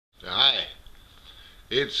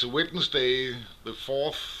It's Wednesday, the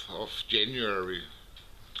 4th of January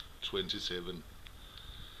 27.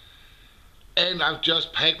 And I've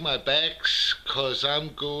just packed my bags because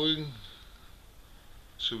I'm going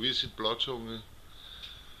to visit Blåtunge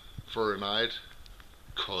for a night.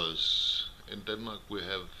 Because in Denmark we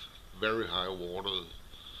have very high water.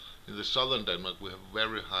 In the southern Denmark we have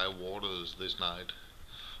very high waters this night.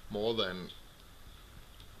 More than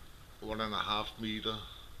 1.5 meter.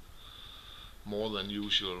 More than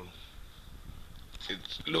usual. It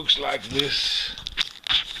looks like this.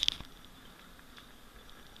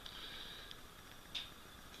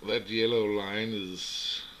 That yellow line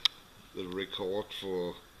is the record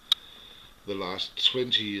for the last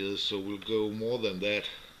 20 years, so we'll go more than that.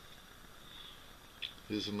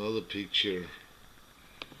 Here's another picture.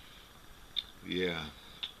 Yeah,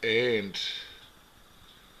 and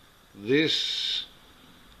this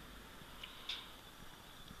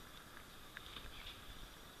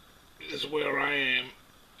is where I am,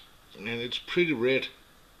 and it's pretty red.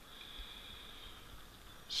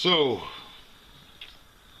 So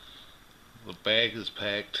the bag is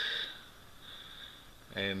packed,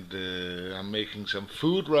 and I'm making some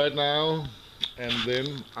food right now, and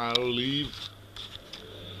then I'll leave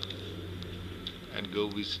and go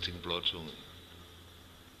visiting Blåtunge.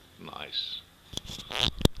 Nice.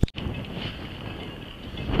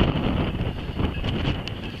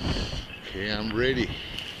 Okay, I'm ready.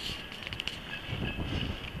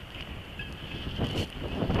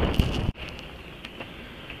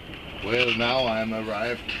 Well, now I'm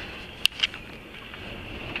arrived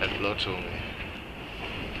at Blåtunge.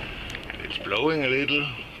 It's blowing a little,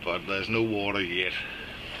 but there's no water yet.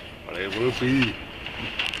 But it will be.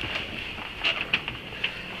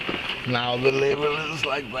 Now the level is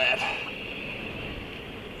like that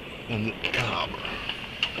in the harbor.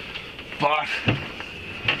 But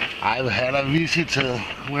I've had a visitor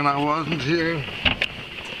when I wasn't here.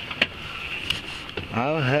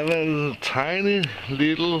 I have a tiny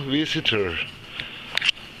little visitor.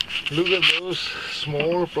 Look at those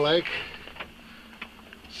small black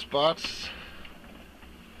spots.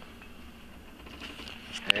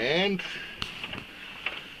 And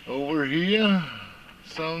over here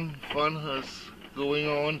some fun is going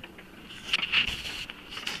on.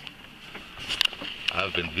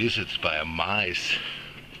 I've been visited by a mice,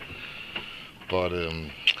 but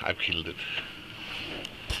I've killed it.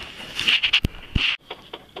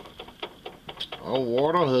 Our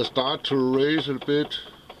water has started to raise a bit,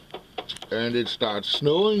 and it starts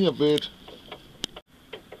snowing a bit.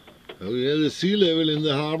 Oh yeah, the sea level in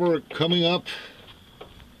the harbor coming up.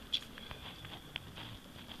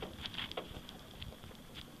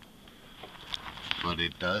 But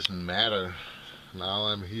it doesn't matter. Now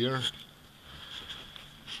I'm here,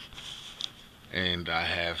 and I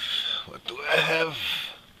have, what do I have?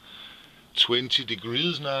 20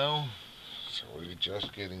 degrees now, so we're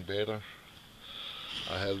just getting better.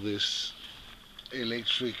 I have this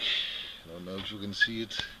electric, I don't know if you can see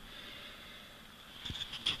it,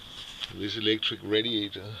 this electric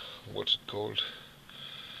radiator, what's it called?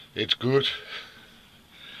 It's good.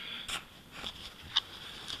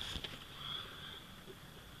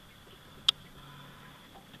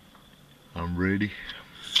 I'm ready.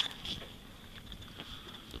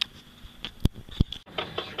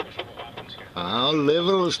 Our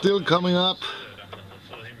level is still coming up.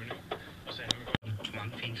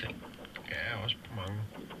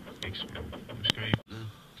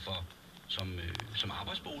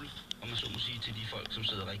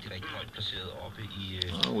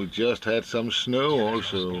 Oh, we just had some snow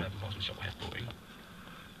also,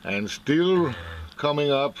 and still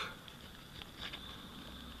coming up.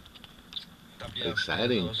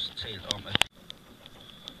 Exciting.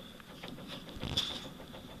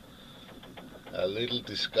 A little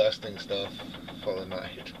disgusting stuff for the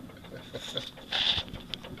night.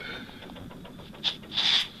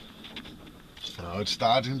 Now it's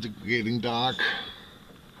starting to getting dark.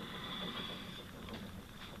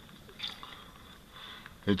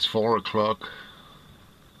 It's 4 o'clock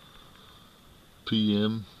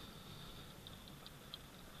p.m.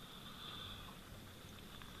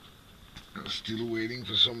 I'm still waiting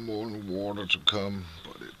for some more water to come,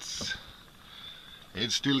 but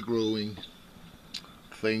it's still growing.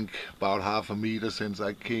 I think about 1/2 meter since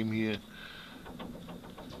I came here.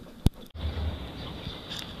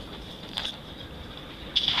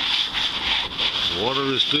 Water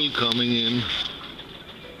is still coming in.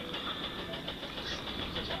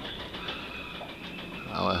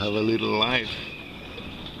 Now I have a little light.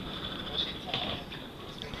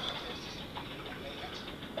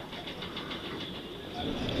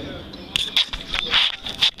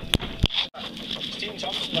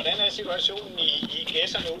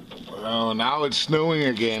 Oh, now it's snowing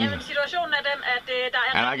again.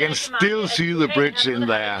 And I can still see the bridge in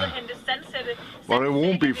there. But it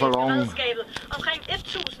won't be for long.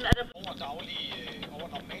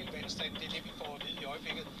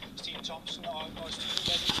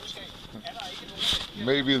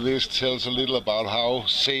 Maybe this tells a little about how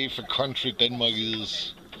safe a country Denmark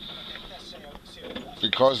is.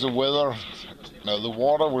 Because the weather, the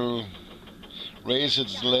water will raise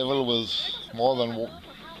its level with more than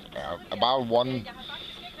about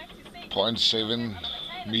 1.7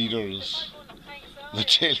 meters. The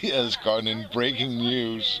telly has gone in breaking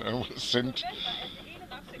news and was sent.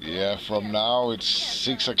 Yeah, from now it's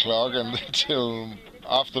 6 o'clock and until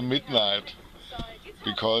after midnight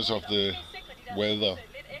because of the weather.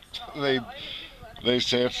 They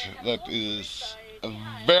said that is a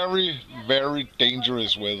very, very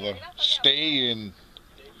dangerous weather. Stay in.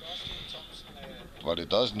 But it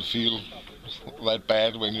doesn't feel that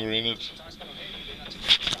bad when you're in it.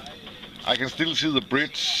 I can still see the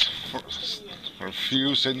bridge for a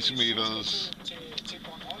few centimeters.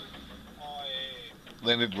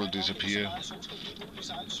 Then it will disappear.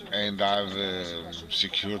 And I've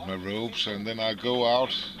secured my ropes, and then I go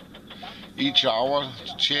out each hour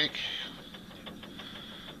to check.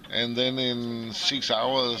 And then in 6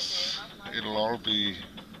 hours it'll all be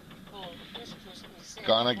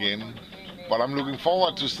gone again. But I'm looking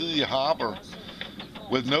forward to see the harbor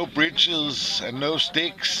with no bridges and no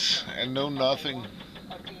sticks and no nothing.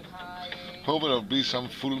 Hope it'll be some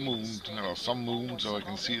full moon or some moon so I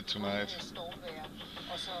can see it tonight.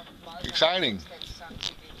 Exciting.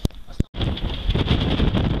 Well,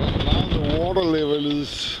 now the water level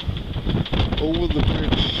is over the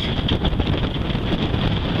bridge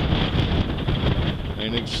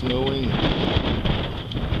and it's snowing.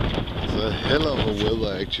 It's a hell of a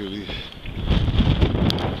weather actually.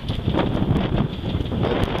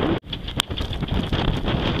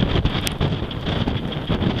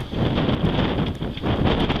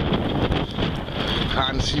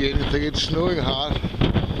 Can't see anything, it's snowing hard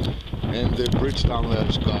and the bridge down there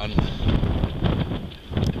is gone.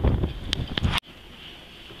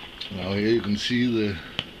 Now here you can see the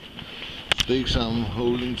stakes I'm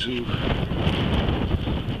holding to.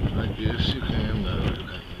 I guess you can, no you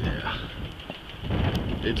can, yeah.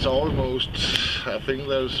 It's almost, I think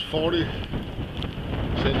there's 40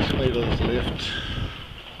 centimeters left.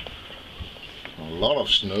 A lot of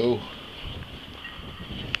snow.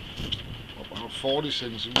 40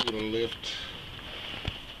 centimeters left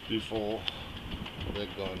before they're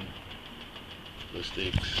gone, the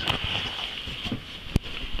sticks.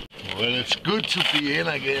 Well, it's good to be in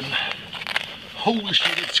again. Holy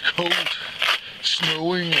shit, it's cold,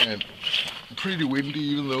 snowing and pretty windy,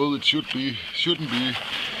 even though it shouldn't be,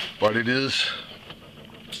 but it is.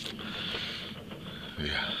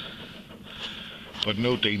 Yeah, but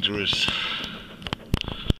no dangerous.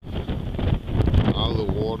 Now the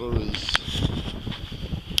water is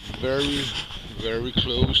very, very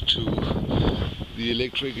close to the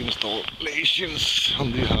electric installations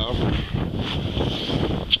on the harbor.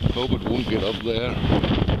 Hope it won't get up there.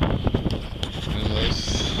 And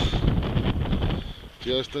there's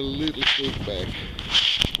just a little bit back.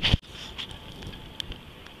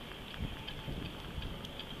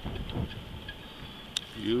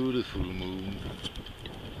 Beautiful moon.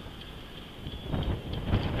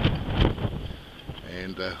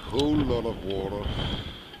 And a whole lot of water.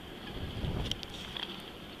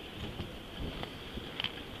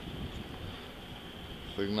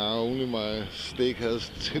 I think now only my stake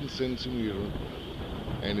has 10 centimeters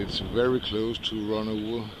and it's very close to run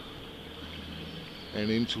over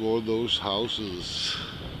and into all those houses.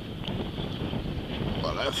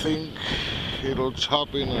 But I think it'll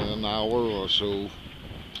top in an hour or so.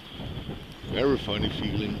 Very funny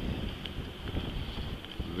feeling.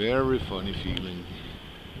 Very funny feeling.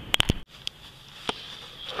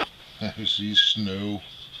 I see snow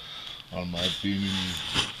on my bimini.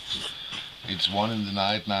 It's 1 in the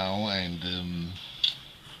night now and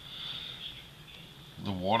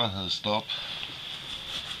the water has stopped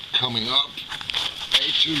coming up.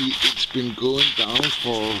 Actually it's been going down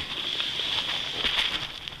for,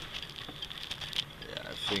 yeah,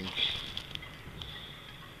 I think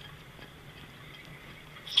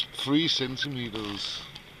 3 centimeters.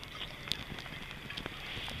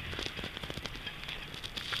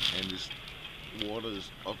 And this water is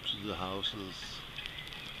up to the houses.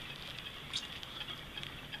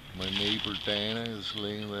 My neighbor Dana is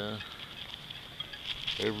laying there.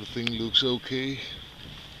 Everything looks okay.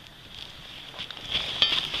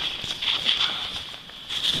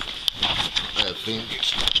 I think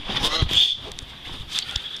it's, oops,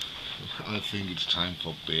 I think it's time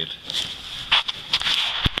for bed.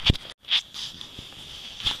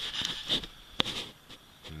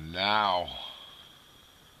 Now,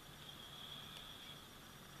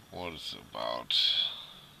 what is about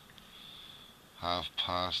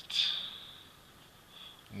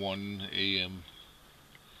 1:30 a.m.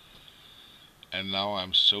 and now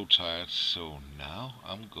I'm so tired, so now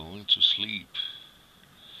I'm going to sleep.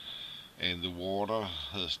 And the water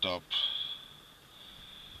has stopped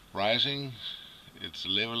rising, it's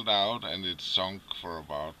leveled out and it's sunk for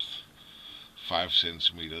about 5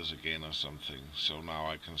 centimeters again or something, so now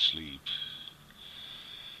I can sleep.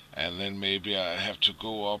 And then maybe I have to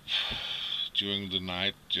go up during the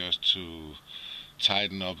night just to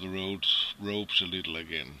tighten up the ropes a little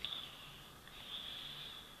again.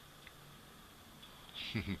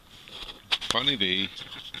 Funny day.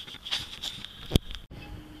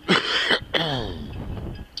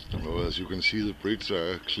 Well, as you can see, the bridge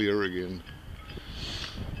are clear again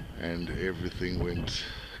and everything went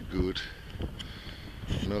good.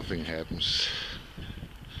 Nothing happens.